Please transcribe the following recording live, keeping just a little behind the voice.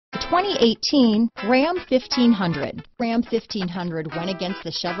2018 Ram 1500. Ram 1500 went against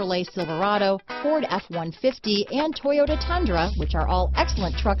the Chevrolet Silverado, Ford F-150, and Toyota Tundra, which are all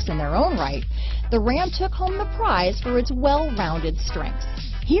excellent trucks in their own right. The Ram took home the prize for its well-rounded strengths.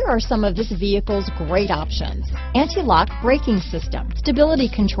 Here are some of this vehicle's great options: anti-lock braking system, stability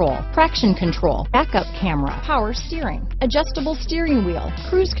control, traction control, backup camera, power steering, adjustable steering wheel,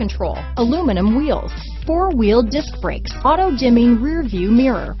 cruise control, aluminum wheels, four-wheel disc brakes, auto-dimming rear-view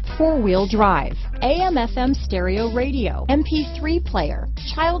mirror, four-wheel drive, AM/FM stereo radio, MP3 player,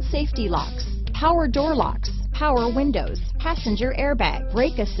 child safety locks, power door locks, power windows, passenger airbag,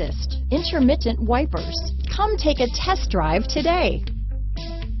 brake assist, intermittent wipers. Come take a test drive today.